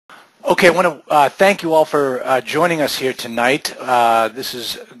Okay, I want to thank you all for joining us here tonight. This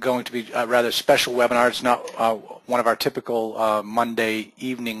is going to be a rather special webinar. It's not one of our typical Monday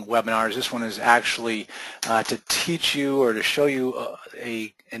evening webinars. This one is actually to teach you or to show you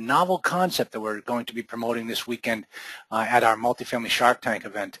a novel concept that we're going to be promoting this weekend at our Multifamily Shark Tank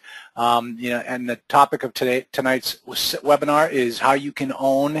event. And the topic of tonight's webinar is how you can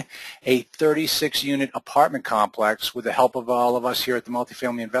own a 36-unit apartment complex with the help of all of us here at the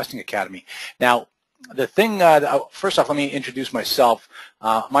Multifamily Investing Academy. Now, the thing, first off, let me introduce myself.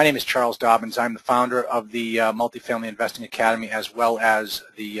 My name is Charles Dobbins. I'm the founder of the Multifamily Investing Academy, as well as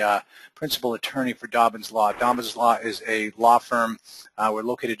the principal attorney for Dobbins Law. Dobbins Law is a law firm. We're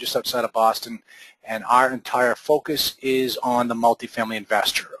located just outside of Boston, and our entire focus is on the multifamily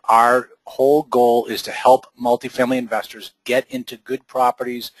investor. Our whole goal is to help multifamily investors get into good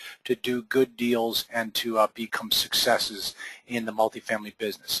properties, to do good deals, and to become successes in the multifamily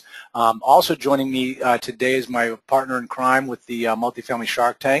business. Also joining me today is my partner in crime with the Multifamily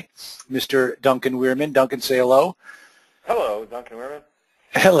Shark Tank, Mr. Duncan Weirman. Duncan, say hello. Hello, Duncan Weirman.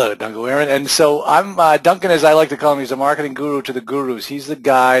 Hello, Duncan Weirman. And so I'm Duncan, as I like to call him. He's a marketing guru to the gurus. He's the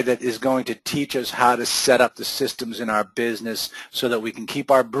guy that is going to teach us how to set up the systems in our business so that we can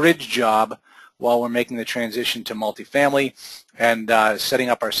keep our bridge job while we're making the transition to multifamily, and setting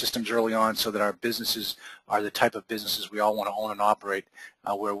up our systems early on so that our businesses are the type of businesses we all want to own and operate,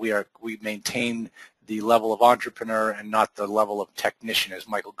 where we maintain the level of entrepreneur and not the level of technician, as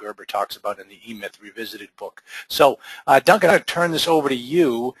Michael Gerber talks about in the E-Myth Revisited book. So, Duncan, I'm going to turn this over to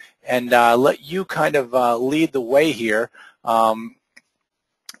you and let you kind of lead the way here, and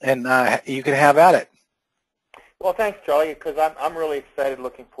you can have at it. Well, thanks, Charlie, because I'm really excited,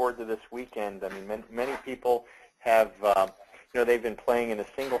 looking forward to this weekend. I mean, many people have, they've been playing in the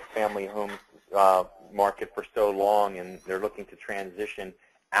single-family home market for so long, and they're looking to transition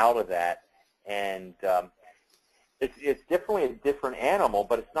out of that. And it's definitely a different animal,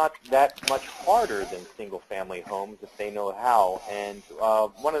 but it's not that much harder than single-family homes if they know how. And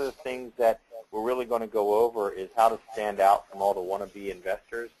one of the things that we're really going to go over is how to stand out from all the wannabe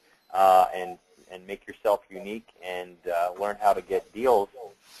investors and make yourself unique and learn how to get deals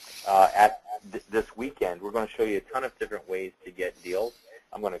at this weekend. We're going to show you a ton of different ways to get deals.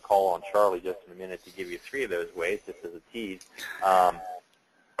 I'm going to call on Charlie just in a minute to give you 3 of those ways, just as a tease.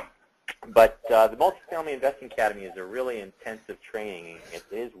 But the Multifamily Investing Academy is a really intensive training. It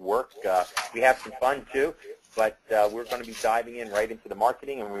is work. We have some fun, too, but we're going to be diving in right into the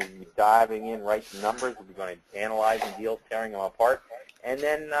marketing, and we're going to be diving in right to numbers. We're going to be analyzing deals, tearing them apart. And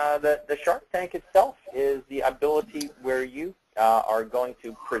then the Shark Tank itself is the ability where you are going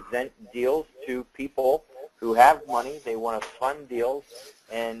to present deals to people who have money. They want to fund deals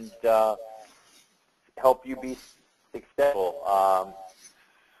and help you be successful.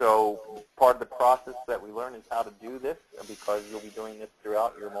 So part of the process that we learn is how to do this, because you'll be doing this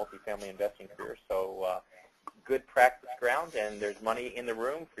throughout your multifamily investing career. So good practice ground, and there's money in the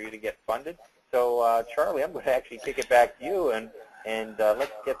room for you to get funded. So Charlie, I'm going to actually kick it back to you, and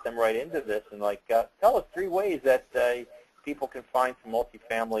let's get them right into this. And tell us 3 ways that people can find some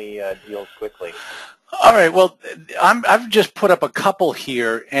multifamily deals quickly. All right. Well, I've just put up a couple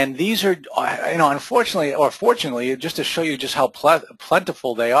here, and these are, unfortunately or fortunately, just to show you just how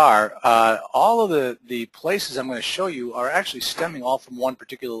plentiful they are. All of the places I'm going to show you are actually stemming all from one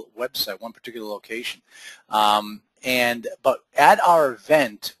particular website, one particular location. But at our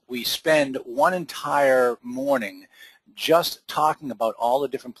event, we spend one entire morning just talking about all the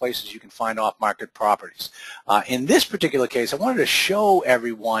different places you can find off-market properties. In this particular case, I wanted to show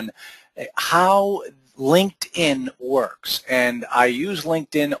everyone how LinkedIn works, and I use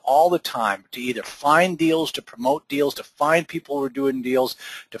LinkedIn all the time to either find deals, to promote deals, to find people who are doing deals,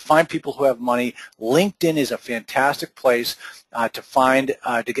 to find people who have money. LinkedIn is a fantastic place to find,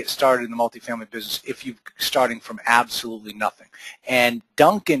 to get started in the multifamily business if you're starting from absolutely nothing. And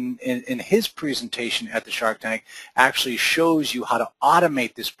Duncan, in his presentation at the Shark Tank, actually shows you how to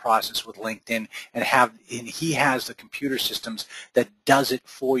automate this process with LinkedIn, and he has the computer systems that does it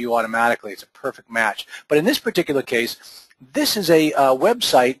for you automatically. It's a perfect match. But in this particular case, this is a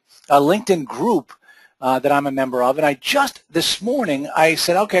website, a LinkedIn group that I'm a member of, and I just this morning I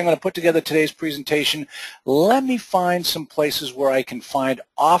said, okay, I'm going to put together today's presentation. Let me find some places where I can find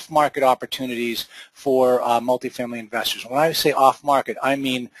off-market opportunities for multifamily investors. When I say off-market, I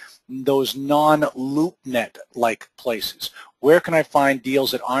mean those non-LoopNet-like places. Where can I find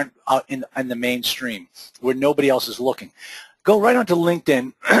deals that aren't out in the mainstream, where nobody else is looking? Go right onto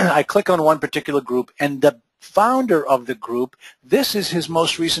LinkedIn. I click on one particular group, and the founder of the group, this is his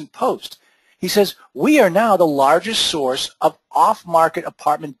most recent post. He says, we are now the largest source of off-market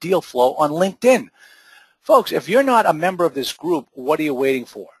apartment deal flow on LinkedIn. Folks, if you're not a member of this group, what are you waiting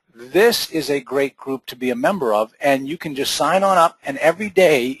for? This is a great group to be a member of, and you can just sign on up, and every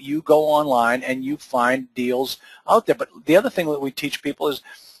day you go online and you find deals out there. But the other thing that we teach people is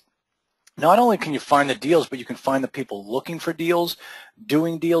not only can you find the deals, but you can find the people looking for deals,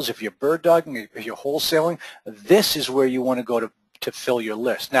 doing deals. If you're bird dogging, if you're wholesaling, this is where you want to go to fill your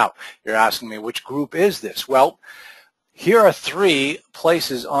list. Now, you're asking me, which group is this? Well, here are 3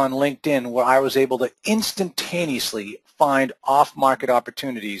 places on LinkedIn where I was able to instantaneously find off-market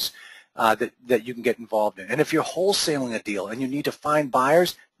opportunities that you can get involved in. And if you're wholesaling a deal and you need to find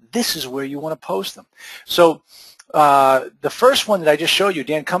buyers, this is where you want to post them. So the first one that I just showed you,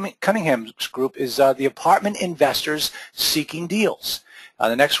 Dan Cunningham's group, is the Apartment Investors Seeking Deals.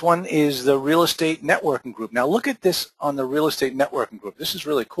 The next one is the Real Estate Networking Group. Now look at this on the Real Estate Networking Group. This is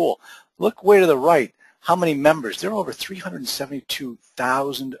really cool. Look way to the right. How many members? There are over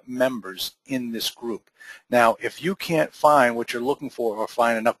 372,000 members in this group. Now, if you can't find what you're looking for or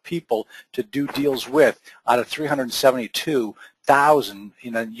find enough people to do deals with out of 372,000,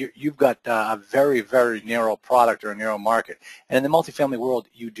 you've got a very, very narrow product or a narrow market. And in the multifamily world,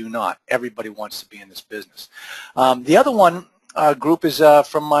 you do not. Everybody wants to be in this business. The other one group is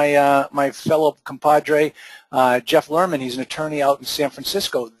from my fellow compadre, Jeff Lerman. He's an attorney out in San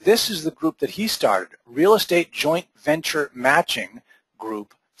Francisco. This is the group that he started, Real Estate Joint Venture Matching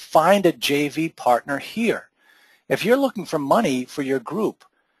Group. Find a JV partner here. If you're looking for money for your group,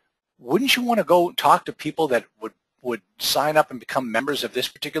 wouldn't you want to go talk to people that would sign up and become members of this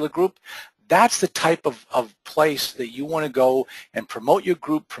particular group? That's the type of place that you want to go and promote your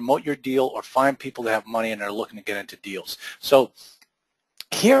group, promote your deal, or find people that have money and are looking to get into deals. So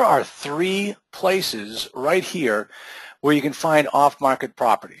here are 3 places right here where you can find off-market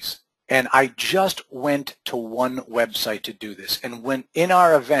properties. And I just went to one website to do this. And when in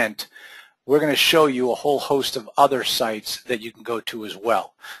our event, we're going to show you a whole host of other sites that you can go to as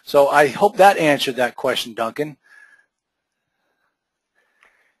well. So I hope that answered that question, Duncan.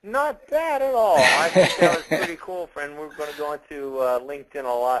 Not bad at all. I think that was pretty cool, friend. We're going to go into LinkedIn a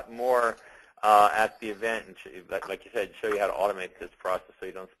lot more at the event, and like you said, show you how to automate this process so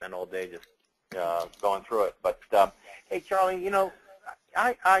you don't spend all day just going through it. But hey, Charlie,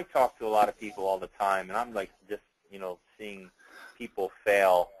 I talk to a lot of people all the time, and I'm like just seeing people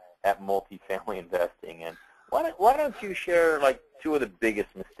fail at multifamily investing. And why don't you share like 2 of the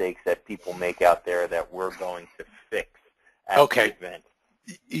biggest mistakes that people make out there that we're going to fix at the event?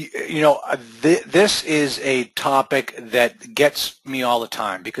 This is a topic that gets me all the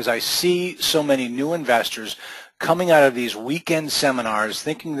time because I see so many new investors coming out of these weekend seminars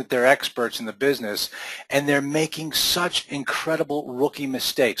thinking that they're experts in the business, and they're making such incredible rookie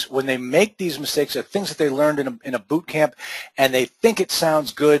mistakes. When they make these mistakes, they're things that they learned in a boot camp, and they think it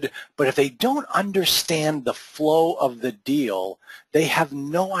sounds good, but if they don't understand the flow of the deal, they have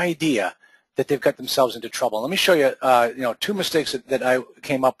no idea that they've got themselves into trouble. Let me show you, 2 mistakes that I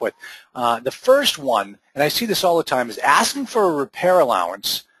came up with. The first one, and I see this all the time, is asking for a repair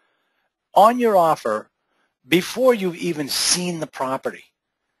allowance on your offer before you've even seen the property.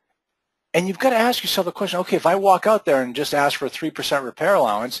 And you've got to ask yourself the question, okay, if I walk out there and just ask for a 3% repair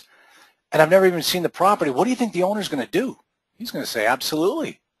allowance and I've never even seen the property, what do you think the owner's going to do? He's going to say,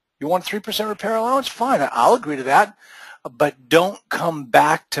 absolutely. You want 3% repair allowance? Fine, I'll agree to that. But don't come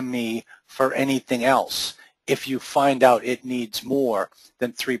back to me for anything else if you find out it needs more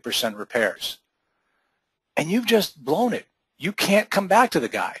than 3% repairs. And you've just blown it. You can't come back to the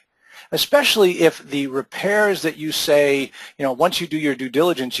guy, especially if the repairs that you say, once you do your due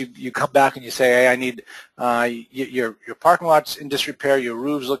diligence, you come back and you say, hey, I need your parking lot's in disrepair, your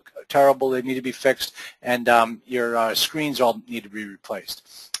roofs look terrible, they need to be fixed, and your screens all need to be replaced.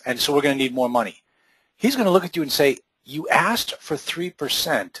 And so we're going to need more money. He's going to look at you and say, you asked for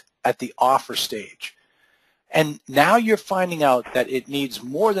 3% at the offer stage, and now you're finding out that it needs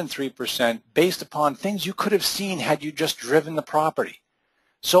more than 3% based upon things you could have seen had you just driven the property.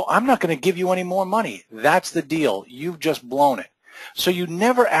 So I'm not going to give you any more money. That's the deal. You've just blown it. So you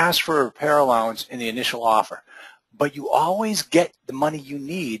never ask for a repair allowance in the initial offer, but you always get the money you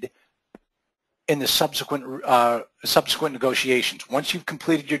need in the subsequent negotiations. Once you've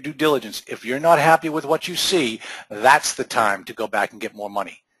completed your due diligence, if you're not happy with what you see, that's the time to go back and get more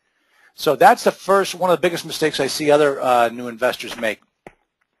money. So that's the first, one of the biggest mistakes I see other new investors make.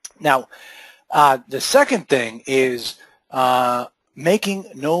 Now, the second thing is making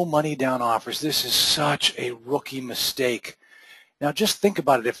no money down offers. This is such a rookie mistake. Now, just think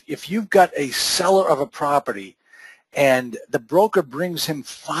about it. If you've got a seller of a property and the broker brings him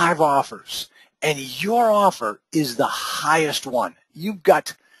 5 offers, and your offer is the highest one. You've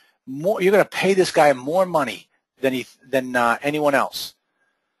got more. You're going to pay this guy more money than anyone else,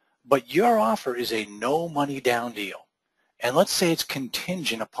 but your offer is a no money down deal, and let's say it's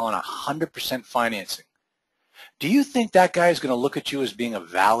contingent upon 100% financing. Do you think that guy is going to look at you as being a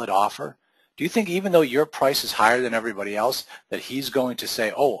valid offer? Do you think even though your price is higher than everybody else that he's going to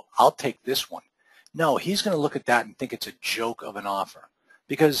say, oh, I'll take this one? No, he's going to look at that and think it's a joke of an offer,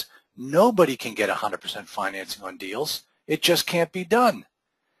 because nobody can get 100% financing on deals. It just can't be done.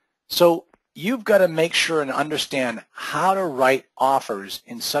 So you've got to make sure and understand how to write offers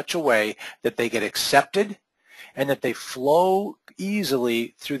in such a way that they get accepted and that they flow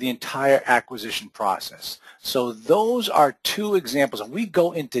easily through the entire acquisition process. So those are 2 examples, and we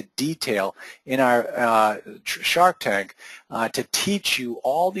go into detail in our Shark Tank to teach you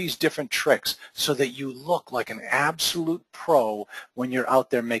all these different tricks so that you look like an absolute pro when you're out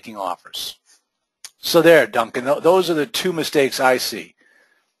there making offers. So there, Duncan, those are the 2 mistakes I see.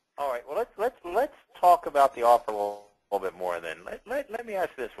 All right. Well, let's talk about the offer a little bit more then. Let me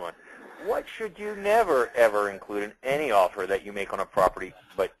ask this one. What should you never, ever include in any offer that you make on a property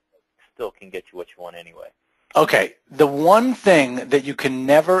but still can get you what you want anyway? Okay. The one thing that you can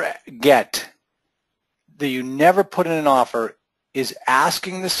never get, that you never put in an offer, is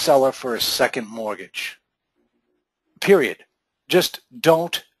asking the seller for a second mortgage. Period. Just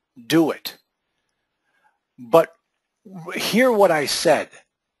don't do it. But hear what I said.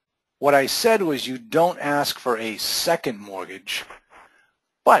 What I said was you don't ask for a second mortgage,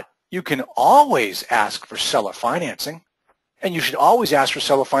 but you can always ask for seller financing, and you should always ask for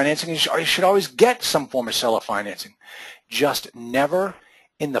seller financing, and you should always get some form of seller financing, just never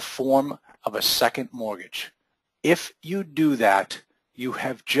in the form of a second mortgage. If you do that, you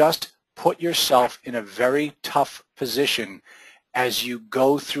have just put yourself in a very tough position as you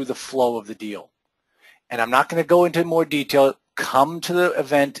go through the flow of the deal. And I'm not going to go into more detail. Come to the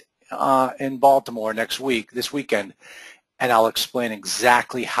event in Baltimore this weekend, and I'll explain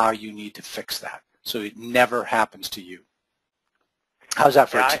exactly how you need to fix that so it never happens to you. How's that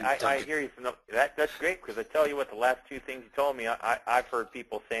for a team? I hear you. That's great, because I tell you what, the last 2 things you told me, I've heard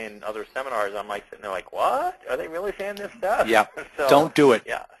people say in other seminars, I'm like sitting there like, what? Are they really saying this stuff? Yeah, so, don't do it.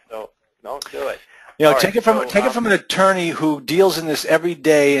 Yeah, so don't do it. You know, All take right, it from an attorney who deals in this every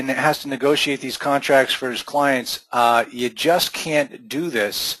day and has to negotiate these contracts for his clients. You just can't do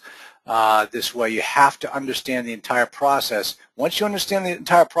this this way. You have to understand the entire process. Once you understand the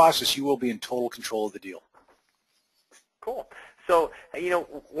entire process, you will be in total control of the deal. Cool. So, you know,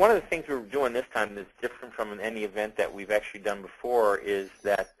 one of the things we're doing this time that's different from any event that we've actually done before is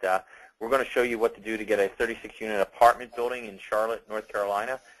that we're going to show you what to do to get a 36-unit apartment building in Charlotte, North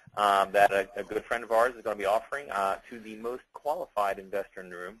Carolina, that a good friend of ours is going to be offering to the most qualified investor in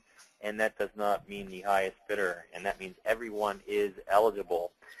the room. And that does not mean the highest bidder, and that means everyone is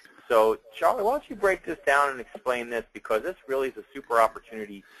eligible. So, Charlie, why don't you break this down and explain this, because this really is a super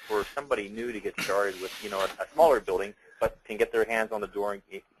opportunity for somebody new to get started with, you know, a smaller building, but can get their hands on the door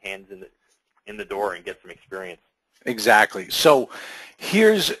and in the door and get some experience. Exactly. So,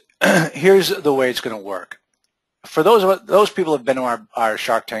 here's the way it's going to work. For those people who have been to our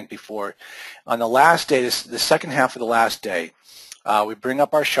Shark Tank before, on the last day, the second half of the last day, we bring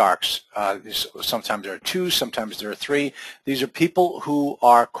up our sharks. Sometimes there are 2, sometimes there are 3. These are people who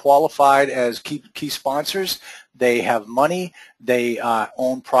are qualified as key sponsors. They have money. They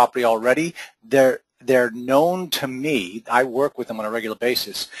own property already. They're known to me. I work with them on a regular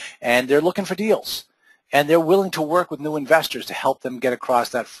basis, and they're looking for deals. And they're willing to work with new investors to help them get across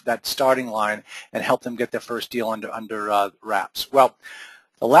that starting line and help them get their first deal under wraps. Well,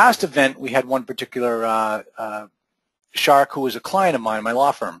 the last event, we had one particular shark who was a client of mine in my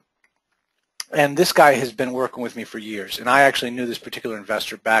law firm. And this guy has been working with me for years. And I actually knew this particular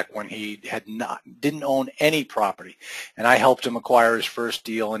investor back when he didn't own any property. And I helped him acquire his first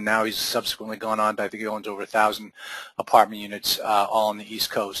deal, and now he's subsequently gone on to, I think he owns over 1,000 apartment units all on the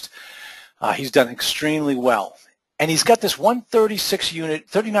East Coast. He's done extremely well. And he's got this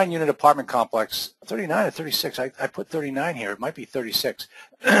 39-unit apartment complex, 39 or 36, I put 39 here, it might be 36.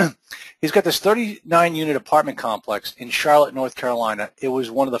 He's got this 39-unit apartment complex in Charlotte, North Carolina. It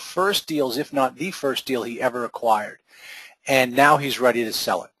was one of the first deals, if not the first deal he ever acquired. And now he's ready to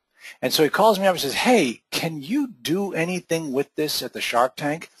sell it. And so he calls me up and says, hey, can you do anything with this at the Shark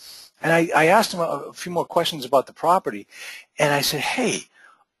Tank? And I asked him a few more questions about the property. And I said, hey,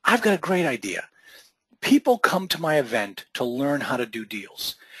 I've got a great idea. People come to my event to learn how to do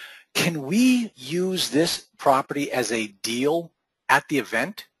deals. Can we use this property as a deal at the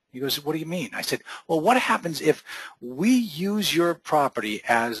event? He goes, what do you mean? I said, well, what happens if we use your property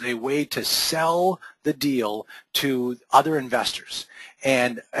as a way to sell the deal to other investors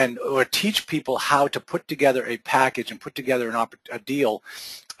and or teach people how to put together a package and put together a deal,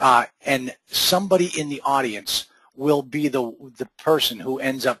 and somebody in the audience will be the person who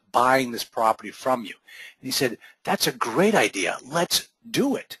ends up buying this property from you. And he said, that's a great idea. Let's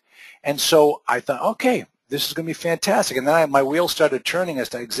do it. And so I thought, okay, this is going to be fantastic. And then my wheels started turning as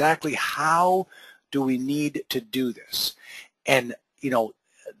to exactly how do we need to do this. And, you know,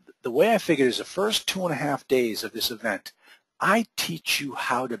 the way I figured is the first 2.5 days of this event, I teach you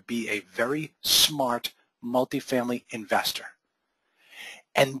how to be a very smart multifamily investor.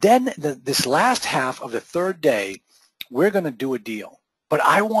 And then this last half of the third day, we're going to do a deal. But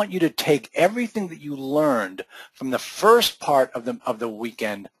I want you to take everything that you learned from the first part of the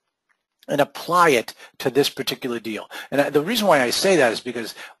weekend and apply it to this particular deal. And the reason why I say that is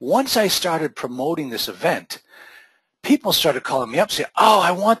because once I started promoting this event, people started calling me up saying, oh,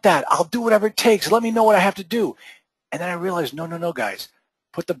 I want that. I'll do whatever it takes. Let me know what I have to do. And then I realized, no, guys,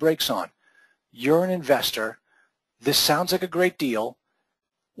 put the brakes on. You're an investor. This sounds like a great deal.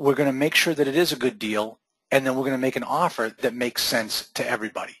 We're going to make sure that it is a good deal, and then we're going to make an offer that makes sense to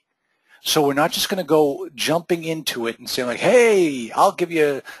everybody. So we're not just going to go jumping into it and saying like, hey, I'll give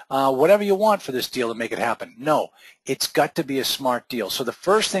you whatever you want for this deal to make it happen. No, it's got to be a smart deal. So the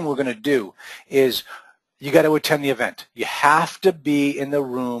first thing we're going to do is you got to attend the event. You have to be in the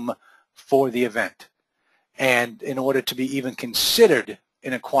room for the event, and in order to be even considered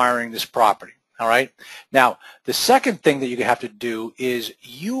in acquiring this property. All right. Now, the second thing that you have to do is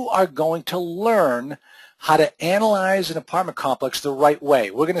you are going to learn how to analyze an apartment complex the right way.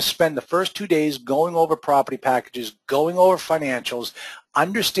 We're going to spend the first 2 days going over property packages, going over financials,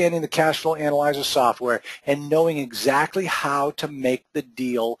 understanding the cash flow analyzer software, and knowing exactly how to make the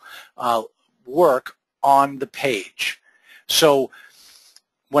deal work on the page. So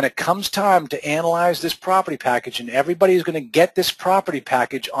when it comes time to analyze this property package, and everybody is going to get this property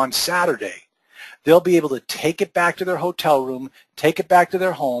package on Saturday, they'll be able to take it back to their hotel room, take it back to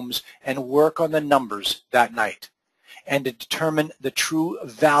their homes, and work on the numbers that night and to determine the true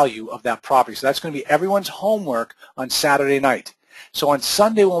value of that property. So that's going to be everyone's homework on Saturday night. So on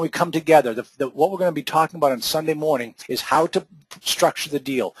Sunday when we come together, what we're going to be talking about on Sunday morning is how to structure the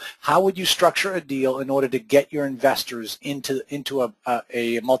deal. How would you structure a deal in order to get your investors into a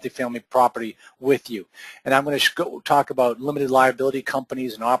multifamily property with you? And I'm going to talk about limited liability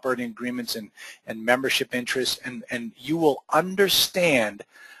companies and operating agreements and membership interests, and you will understand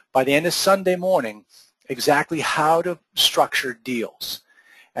by the end of Sunday morning exactly how to structure deals.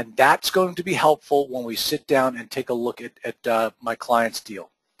 And that's going to be helpful when we sit down and take a look at my client's deal.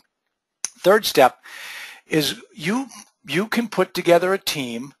 Third step is you can put together a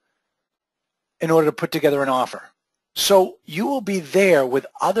team in order to put together an offer. So you will be there with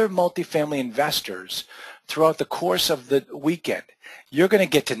other multifamily investors throughout the course of the weekend. You're going to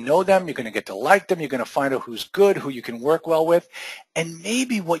get to know them. You're going to get to like them. You're going to find out who's good, who you can work well with. And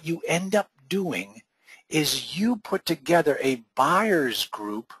maybe what you end up doing is you put together a buyer's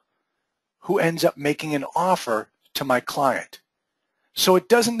group who ends up making an offer to my client. So it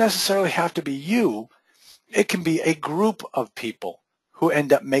doesn't necessarily have to be you. It can be a group of people who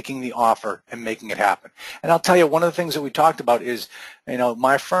end up making the offer and making it happen. And I'll tell you, one of the things that we talked about is,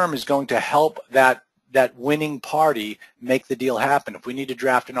 my firm is going to help that winning party make the deal happen. If we need to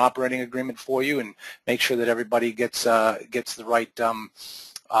draft an operating agreement for you and make sure that everybody gets the right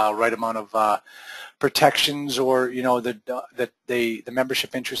amount of protections, or that the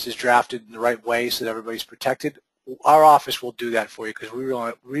membership interest is drafted in the right way so that everybody's protected, our office will do that for you, because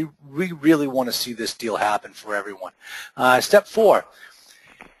we really want to see this deal happen for everyone. Step 4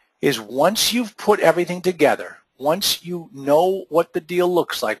 is, once you've put everything together, once you know what the deal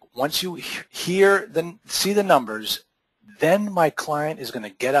looks like, once you see the numbers, then my client is going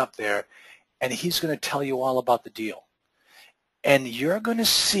to get up there and he's going to tell you all about the deal. And you're going to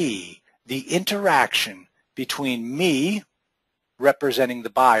see the interaction between me representing the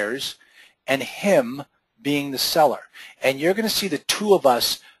buyers and him being the seller. And you're going to see the two of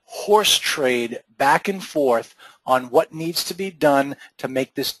us horse trade back and forth on what needs to be done to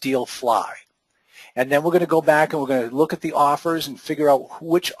make this deal fly. And then we're going to go back and we're going to look at the offers and figure out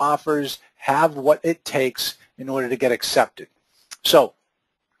which offers have what it takes in order to get accepted. So,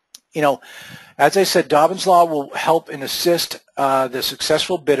 as I said, Dobbins Law will help and assist the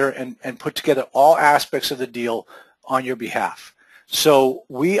successful bidder and put together all aspects of the deal on your behalf. So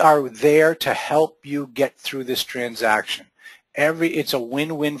we are there to help you get through this transaction. It's a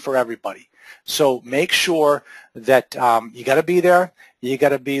win-win for everybody. So make sure that you got to be there. You got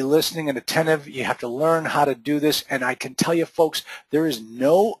to be listening and attentive. You have to learn how to do this. And I can tell you, folks, there is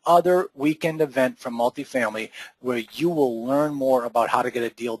no other weekend event from Multifamily where you will learn more about how to get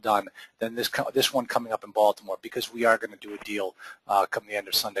a deal done than this one coming up in Baltimore, because we are going to do a deal come the end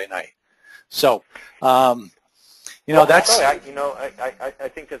of Sunday night. So, Well, that's... I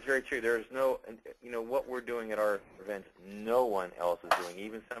think that's very true. There is no, what we're doing at our events, no one else is doing.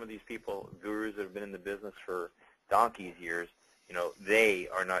 Even some of these people, gurus that have been in the business for donkey's years, they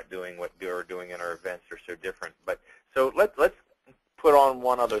are not doing what we're doing in our events. They're so different. But so let's put on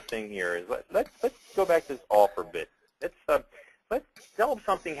one other thing here. Is let's go back to this offer bit. Let's tell them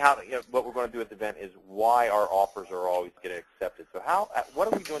something. What we're going to do at the event is why our offers are always getting accepted. So what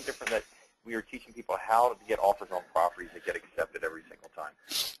are we doing different that we are teaching people how to get offers on properties that get accepted every single time?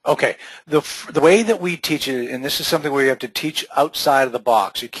 Okay, the way that we teach it, and this is something where you have to teach outside of the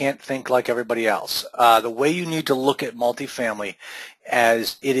box. You can't think like everybody else. The way you need to look at multifamily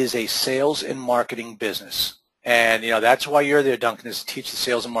as it is a sales and marketing business. And, that's why you're there, Duncan, is to teach the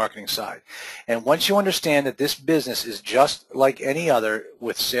sales and marketing side. And once you understand that this business is just like any other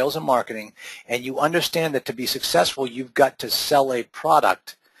with sales and marketing, and you understand that to be successful, you've got to sell a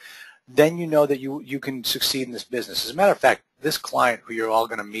product, then you know that you can succeed in this business. As a matter of fact, this client who you're all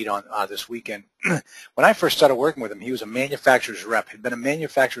going to meet on this weekend, when I first started working with him, he was a manufacturer's rep. He'd been a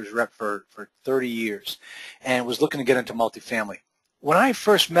manufacturer's rep for 30 years and was looking to get into multifamily. When I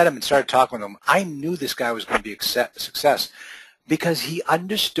first met him and started talking with him, I knew this guy was going to be a success because he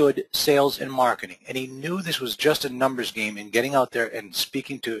understood sales and marketing, and he knew this was just a numbers game and getting out there and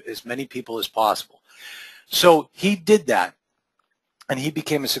speaking to as many people as possible. So he did that, and he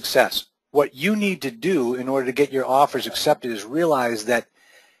became a success. What you need to do in order to get your offers accepted is realize that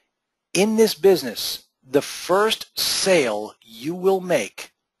in this business, the first sale you will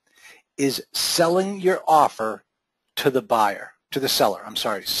make is selling your offer to the buyer, to the seller. I'm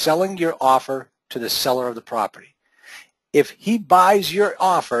sorry, selling your offer to the seller of the property. If he buys your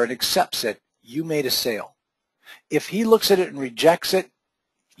offer and accepts it, you made a sale. If he looks at it and rejects it,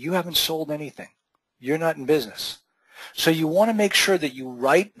 you haven't sold anything. You're not in business. So you want to make sure that you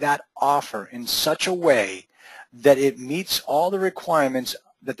write that offer in such a way that it meets all the requirements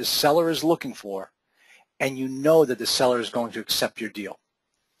that the seller is looking for, and you know that the seller is going to accept your deal.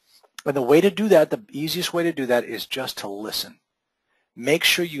 And the way to do that, the easiest way to do that is just to listen. Make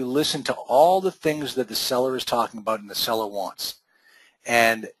sure you listen to all the things that the seller is talking about and the seller wants,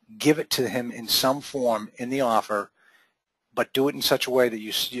 and give it to him in some form in the offer, but do it in such a way that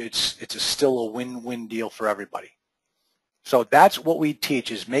it's still a win-win deal for everybody. So that's what we teach,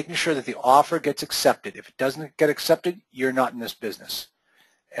 is making sure that the offer gets accepted. If it doesn't get accepted, you're not in this business.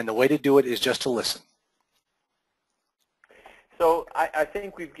 And the way to do it is just to listen. So I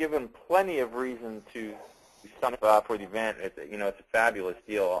think we've given plenty of reason to sign up for the event. It's a fabulous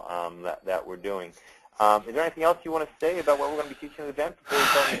deal that we're doing. Is there anything else you want to say about what we're going to be teaching at the event before we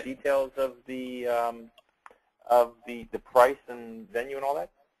tell the details of the price and venue and all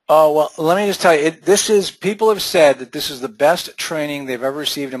that? Oh, well, let me just tell you, people have said that this is the best training they've ever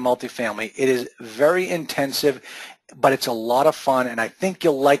received in multifamily. It is very intensive, but it's a lot of fun, and I think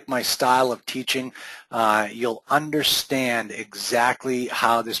you'll like my style of teaching. You'll understand exactly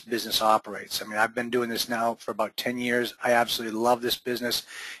how this business operates. I mean, I've been doing this now for about 10 years. I absolutely love this business.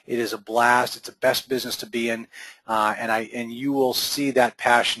 It is a blast. It's the best business to be in, and you will see that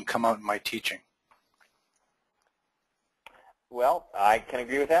passion come out in my teaching. Well, I can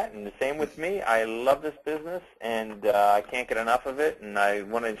agree with that, and the same with me. I love this business, and I can't get enough of it, and I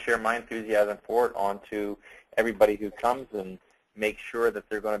want to share my enthusiasm for it onto everybody who comes and make sure that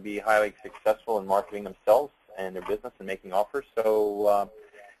they're going to be highly successful in marketing themselves and their business and making offers. So,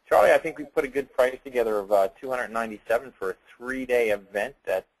 Charlie, I think we put a good price together of $297 for a 3-day event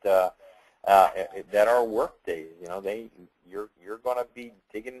that are work days. You're going to be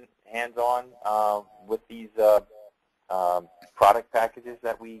digging hands-on with these product packages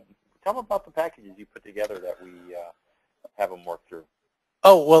that tell them about the packages you put together that we have them work through.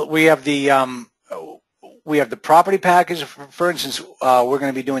 Oh, well, we have the property package. For instance, we're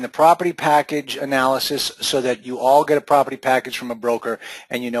going to be doing the property package analysis so that you all get a property package from a broker,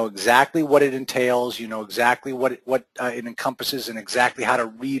 and you know exactly what it entails, you know exactly what it encompasses, and exactly how to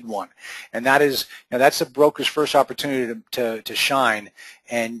read one. And that is, that's the broker's first opportunity to shine.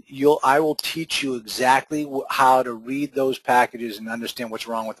 And I will teach you exactly how to read those packages and understand what's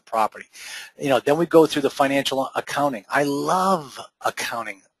wrong with the property. Then we go through the financial accounting. I love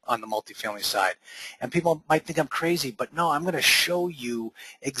accounting on the multifamily side. And people might think I'm crazy, but no, I'm going to show you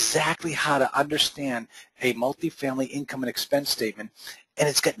exactly how to understand a multifamily income and expense statement, and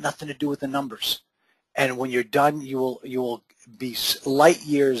it's got nothing to do with the numbers. And when you're done, you will be light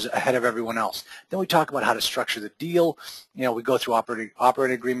years ahead of everyone else. Then we talk about how to structure the deal. You know, we go through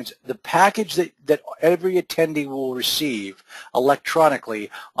operating agreements. The package that every attendee will receive electronically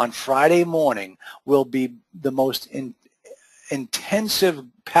on Friday morning will be the most intensive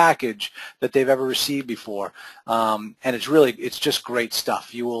package that they've ever received before. And it's just great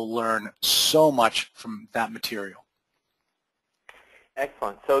stuff. You will learn so much from that material.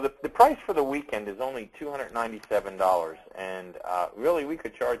 Excellent. So the price for the weekend is only $297, and really we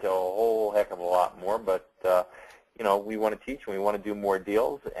could charge a whole heck of a lot more, but you know, we want to teach and we want to do more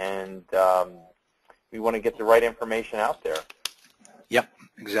deals, and we want to get the right information out there. Yep,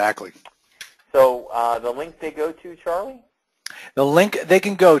 exactly. So the link they go to, Charlie? The link they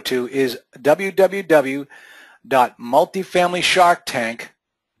can go to is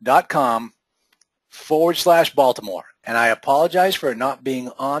www.multifamilysharkttank.com/Baltimore. And I apologize for it not being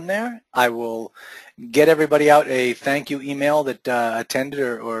on there. I will get everybody out a thank you email that attended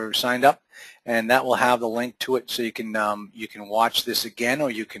or signed up, and that will have the link to it, so you can watch this again, or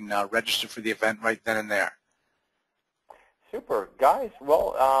you can register for the event right then and there. Super. Guys,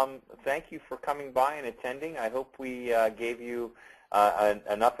 well, thank you for coming by and attending. I hope we gave you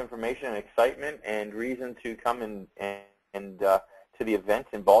enough information and excitement and reason to come and to the event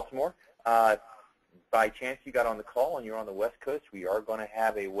in Baltimore. By chance you got on the call and you're on the West Coast, we are going to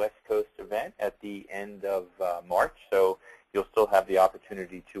have a West Coast event at the end of March, so you'll still have the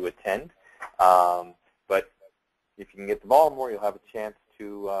opportunity to attend. But if you can get to Baltimore, you'll have a chance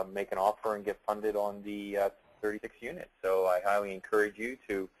to make an offer and get funded on the 36 units. So I highly encourage you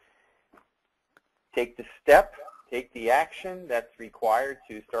to take the step, take the action that's required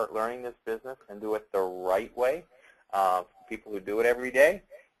to start learning this business and do it the right way. People who do it every day.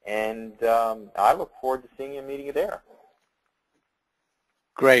 And I look forward to seeing you and meeting you there.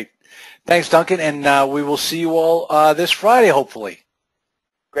 Great. Thanks, Duncan. And we will see you all this Friday, hopefully.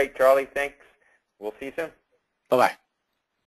 Great, Charlie. Thanks. We'll see you soon. Bye-bye.